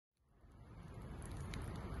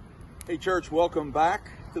Hey church, welcome back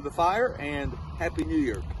to the fire and Happy New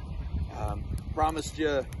Year. Promised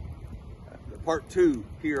you part 2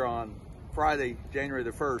 here on Friday, January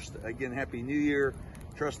the 1st. Again, Happy New Year,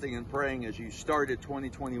 trusting and praying as you started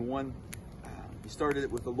 2021. You started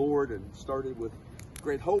it with the Lord and started with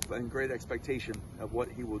great hope and great expectation of what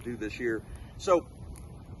He will do this year. So,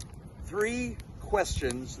 3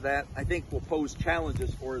 questions that I think will pose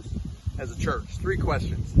challenges for us as a church. 3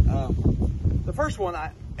 questions. The first one,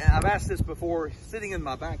 I've asked this before, sitting in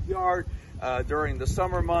my backyard during the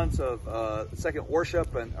summer months of second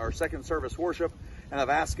worship and our second service worship, and I've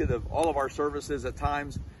asked it of all of our services at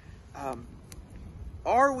times.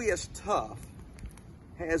 Are we as tough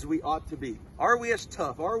as we ought to be? Are we as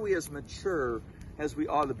tough? Are we as mature as we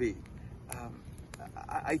ought to be?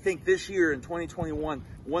 I think this year in 2021,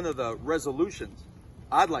 one of the resolutions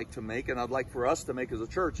I'd like to make, and I'd like for us to make as a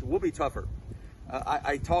church, will be tougher.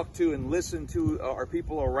 I talk to and listen to our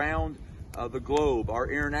people around the globe, our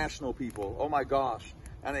international people. Oh my gosh.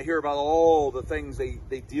 And I hear about all the things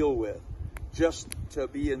they deal with just to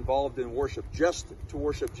be involved in worship, just to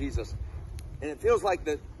worship Jesus. And it feels like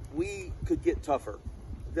that we could get tougher.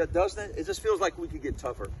 Doesn't it? It just feels like we could get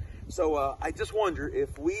tougher. So I just wonder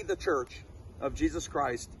if we, the church of Jesus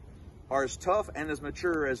Christ, are as tough and as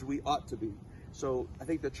mature as we ought to be. So I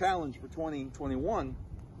think the challenge for 2021,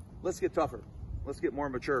 let's get tougher. Let's get more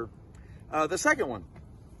mature. The second one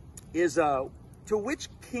is, to which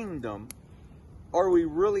kingdom are we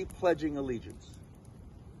really pledging allegiance?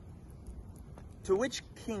 To which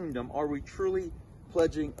kingdom are we truly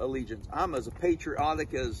pledging allegiance? I'm as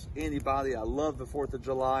patriotic as anybody. I love the 4th of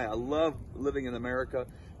July. I love living in America.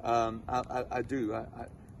 I do.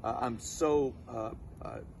 I'm so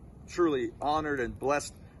truly honored and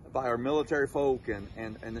blessed by our military folk.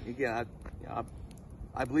 And again,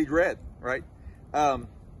 I bleed red, right?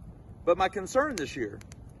 But my concern this year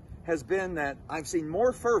has been that I've seen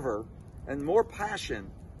more fervor and more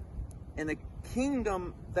passion in a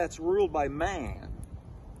kingdom that's ruled by man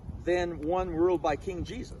than one ruled by King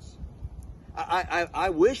Jesus. I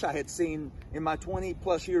wish I had seen in my 20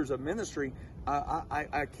 plus years of ministry,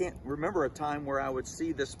 I can't remember a time where I would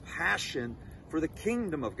see this passion for the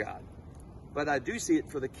kingdom of God. But I do see it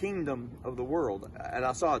for the kingdom of the world. And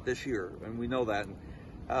I saw it this year, and we know that.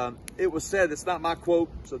 It was said, it's not my quote,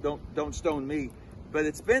 so don't stone me, but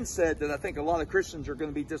it's been said that I think a lot of Christians are going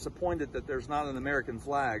to be disappointed that there's not an American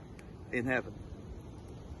flag in heaven.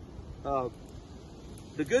 The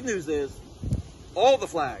good news is all the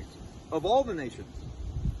flags of all the nations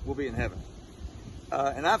will be in heaven.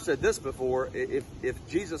 And I've said this before, if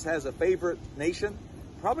Jesus has a favorite nation,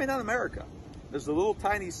 probably not America. There's a little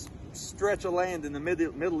tiny stretch of land in the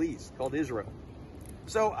Middle East called Israel.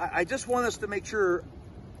 So I just want us to make sure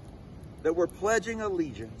that we're pledging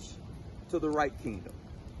allegiance to the right kingdom.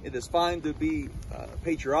 It is fine to be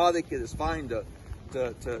patriotic. It is fine to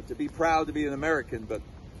be proud to be an American, but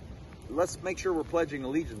let's make sure we're pledging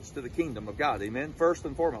allegiance to the kingdom of God. Amen. First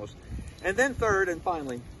and foremost. And then third and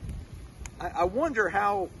finally, I wonder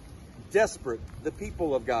how desperate the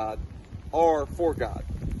people of God are for God.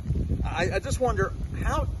 I just wonder,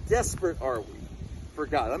 how desperate are we for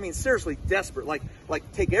God? I mean, seriously desperate. Like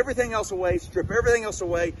take everything else away, strip everything else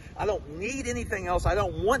away. I don't need anything else. I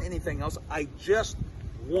don't want anything else. I just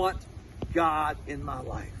want God in my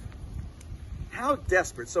life. How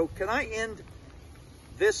desperate. So can I end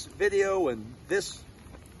this video and this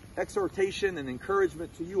exhortation and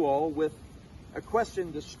encouragement to you all with a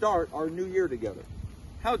question to start our new year together?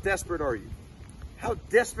 How desperate are you? How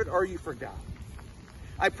desperate are you for God?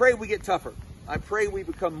 I pray we get tougher. I pray we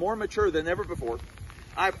become more mature than ever before.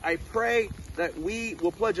 I pray that we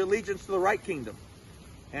will pledge allegiance to the right kingdom.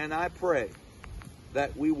 And I pray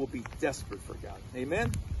that we will be desperate for God.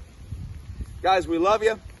 Amen? Guys, we love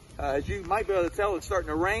you. As you might be able to tell, it's starting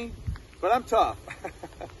to rain, but I'm tough.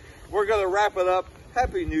 We're going to wrap it up.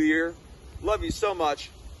 Happy New Year. Love you so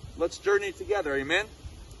much. Let's journey together. Amen?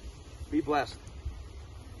 Be blessed.